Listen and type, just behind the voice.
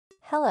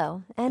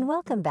Hello, and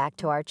welcome back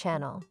to our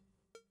channel.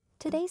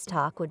 Today's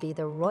talk would be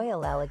the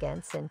royal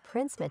elegance in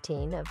Prince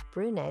Mateen of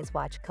Brunei's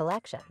watch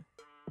collection.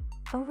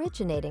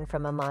 Originating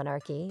from a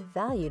monarchy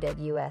valued at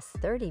US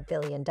 $30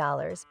 billion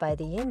by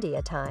the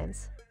India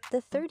Times,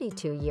 the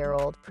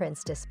 32-year-old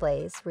prince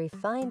displays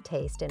refined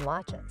taste in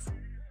watches.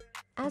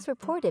 As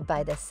reported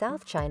by the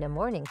South China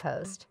Morning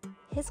Post,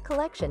 his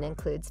collection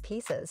includes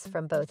pieces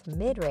from both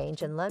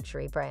mid-range and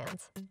luxury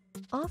brands,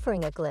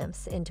 offering a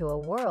glimpse into a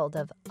world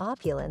of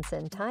opulence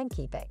and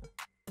timekeeping.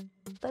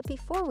 But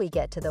before we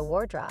get to the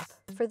wardrobe,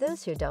 for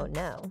those who don't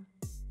know,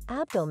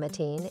 Abdul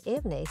Mateen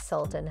Ibn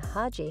Sultan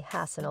Haji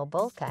Hassan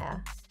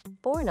al-Bolkiah,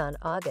 born on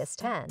August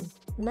 10,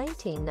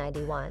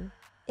 1991,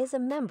 is a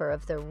member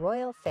of the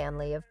royal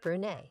family of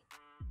Brunei.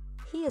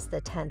 He is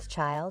the 10th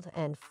child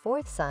and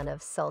 4th son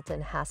of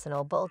Sultan Hassan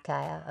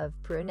al-Bolkiah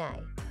of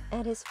Brunei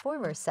and his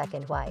former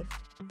second wife,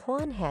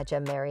 Puan Haja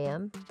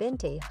Mariam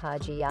binti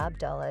Haji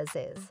Abdul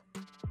Aziz.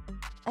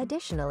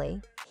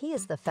 Additionally, he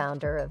is the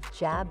founder of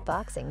Jab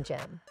Boxing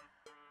Gym.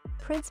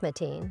 Prince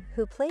Mateen,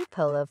 who played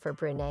polo for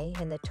Brunei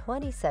in the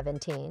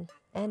 2017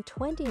 and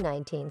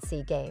 2019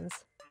 SEA Games,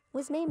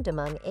 was named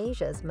among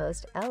Asia's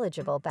most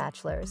eligible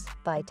bachelors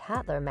by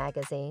Tatler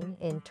magazine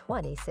in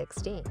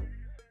 2016.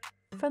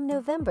 From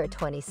November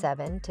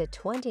 27 to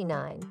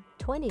 29,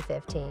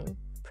 2015,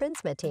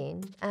 Prince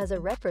Mateen, as a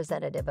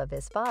representative of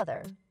his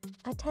father,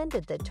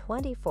 attended the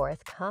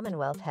 24th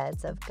Commonwealth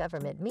Heads of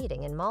Government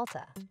meeting in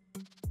Malta.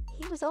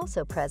 He was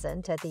also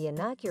present at the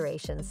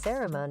inauguration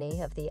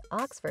ceremony of the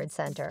Oxford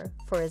Center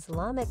for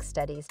Islamic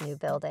Studies new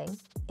building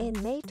in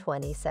May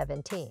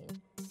 2017.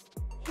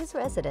 His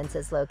residence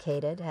is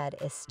located at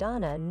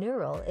Istana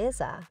Nurul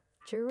Izzah,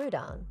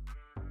 Jurudong.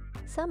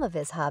 Some of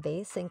his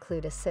hobbies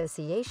include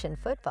association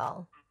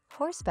football,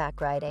 horseback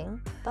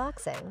riding,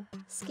 boxing,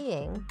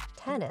 skiing,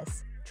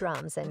 tennis,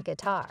 drums, and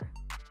guitar.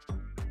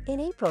 In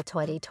April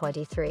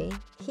 2023,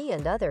 he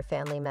and other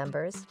family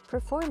members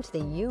performed the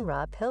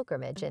Umrah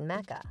pilgrimage in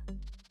Mecca.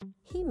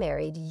 He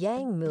married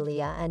Yang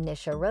Mulia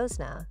Anisha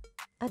Rosna,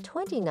 a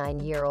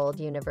 29-year-old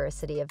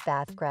University of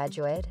Bath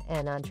graduate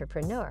and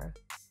entrepreneur,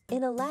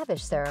 in a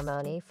lavish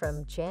ceremony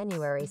from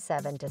January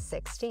 7 to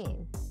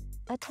 16,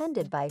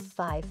 attended by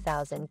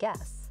 5,000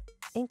 guests,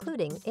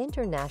 including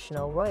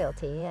international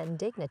royalty and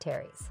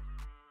dignitaries.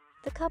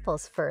 The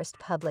couple's first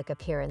public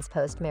appearance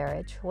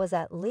post-marriage was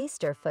at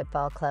Leicester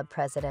Football Club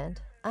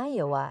president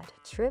Ayawat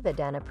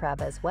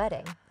Trivandanaprabha's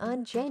wedding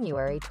on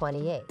January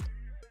 28.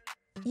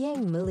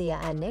 Yang Mulia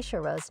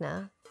Anisha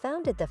Rosna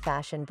founded the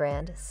fashion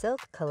brand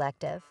Silk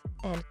Collective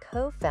and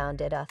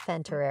co-founded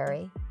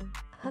Authenterary,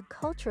 a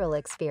cultural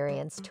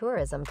experience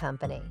tourism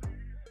company.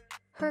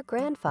 Her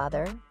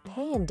grandfather,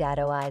 Payan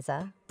Dato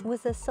Isa,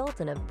 was the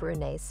Sultan of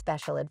Brunei's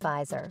special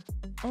advisor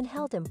and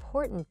held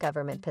important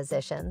government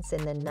positions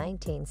in the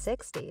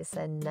 1960s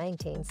and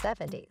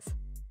 1970s.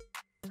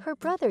 Her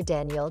brother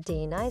Daniel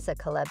Dean Isa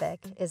Kalebik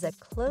is a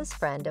close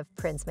friend of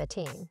Prince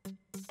Mateen,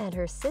 and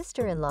her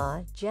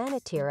sister-in-law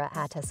Janitira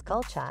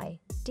Ataskulchai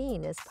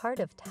Dean is part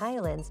of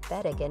Thailand's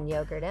Bedigan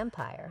yogurt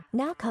empire.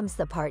 Now comes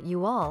the part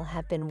you all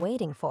have been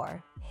waiting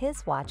for,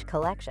 his watch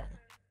collection.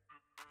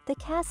 The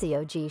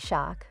Casio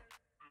G-Shock.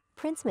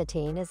 Prince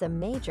Mateen is a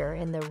major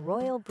in the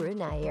Royal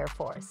Brunei Air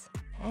Force,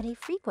 and he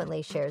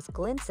frequently shares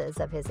glimpses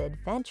of his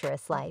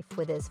adventurous life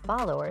with his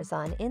followers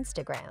on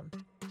Instagram.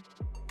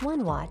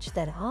 One watch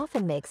that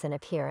often makes an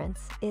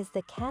appearance is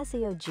the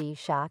Casio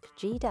G-Shock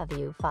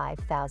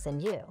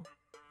GW5000U,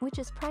 which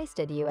is priced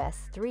at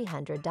US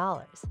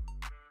 $300.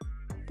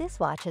 This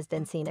watch has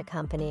been seen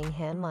accompanying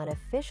him on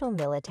official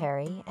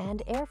military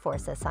and Air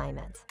Force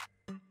assignments.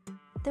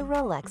 The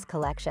Rolex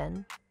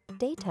collection,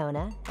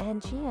 Daytona,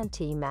 and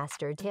G&T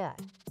Master Dieu.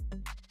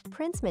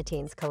 Prince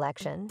Mateen's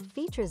collection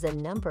features a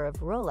number of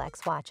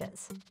Rolex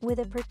watches, with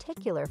a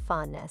particular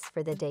fondness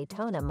for the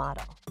Daytona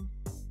model.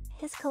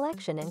 His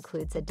collection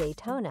includes a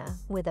Daytona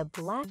with a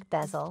black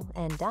bezel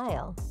and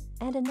dial,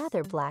 and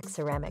another black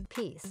ceramic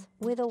piece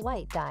with a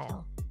white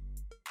dial.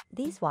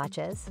 These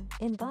watches,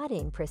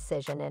 embodying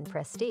precision and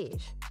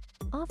prestige,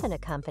 often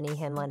accompany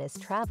him on his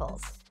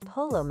travels,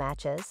 polo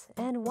matches,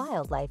 and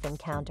wildlife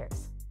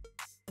encounters.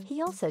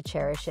 He also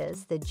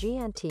cherishes the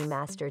G&T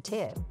Master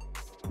II,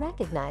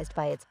 recognized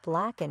by its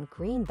black and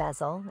green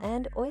bezel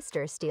and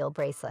oyster steel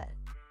bracelet.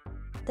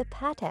 The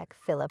Patek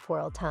Philippe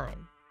World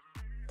Time.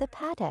 The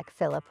Patek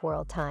Philippe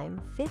World Time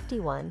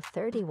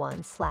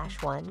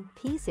 5131/1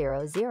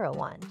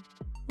 P001,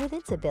 with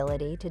its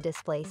ability to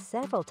display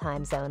several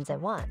time zones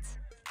at once,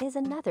 is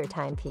another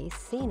timepiece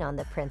seen on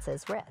the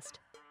prince's wrist.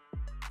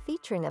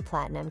 Featuring a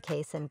platinum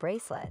case and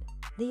bracelet,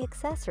 the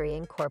accessory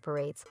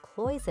incorporates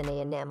cloisonné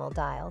enamel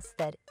dials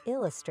that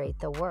illustrate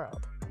the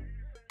world.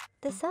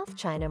 The South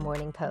China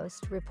Morning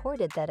Post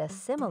reported that a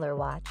similar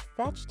watch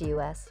fetched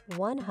US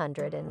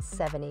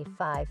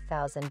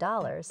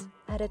 $175,000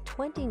 at a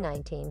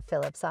 2019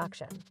 Philips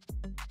auction.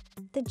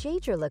 The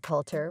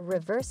Jaeger-LeCoultre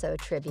Reverso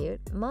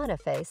Tribute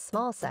Monophase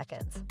Small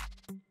Seconds.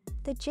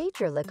 The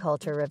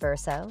Jaeger-LeCoultre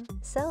Reverso,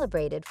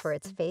 celebrated for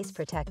its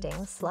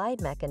face-protecting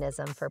slide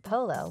mechanism for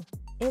polo,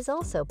 is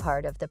also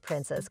part of the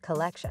prince's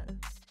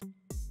collection.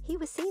 He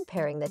was seen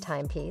pairing the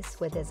timepiece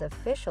with his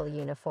official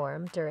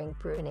uniform during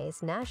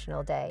Brunei's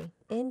National Day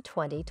in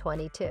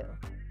 2022.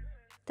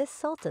 The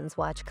Sultan's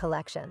watch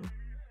collection.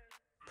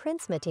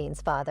 Prince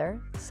Mateen's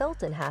father,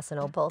 Sultan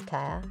Hassanal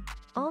Bolkiah,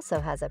 also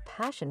has a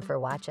passion for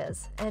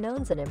watches and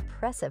owns an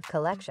impressive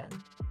collection.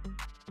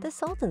 The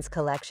Sultan's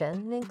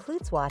collection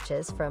includes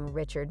watches from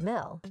Richard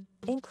Mille,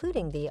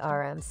 including the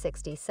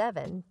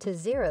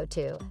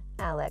RM67-02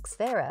 Alex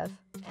Zverev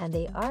and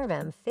the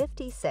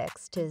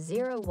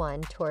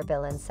RM56-01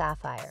 Tourbillon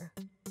Sapphire.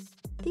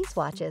 These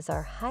watches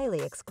are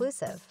highly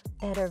exclusive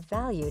and are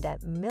valued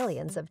at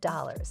millions of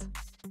dollars.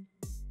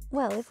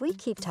 Well, if we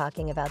keep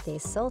talking about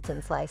these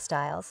Sultan's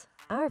lifestyles,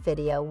 our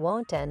video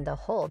won't end the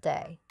whole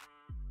day.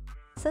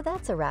 So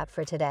that's a wrap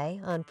for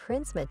today on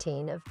Prince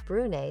Mateen of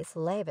Brunei's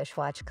Lavish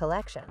watch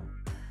collection.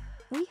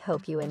 We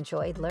hope you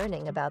enjoyed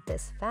learning about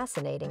this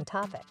fascinating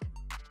topic.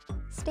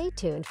 Stay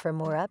tuned for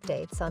more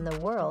updates on the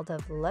world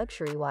of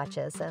luxury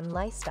watches and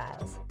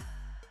lifestyles.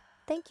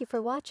 Thank you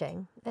for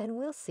watching, and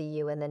we'll see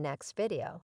you in the next video.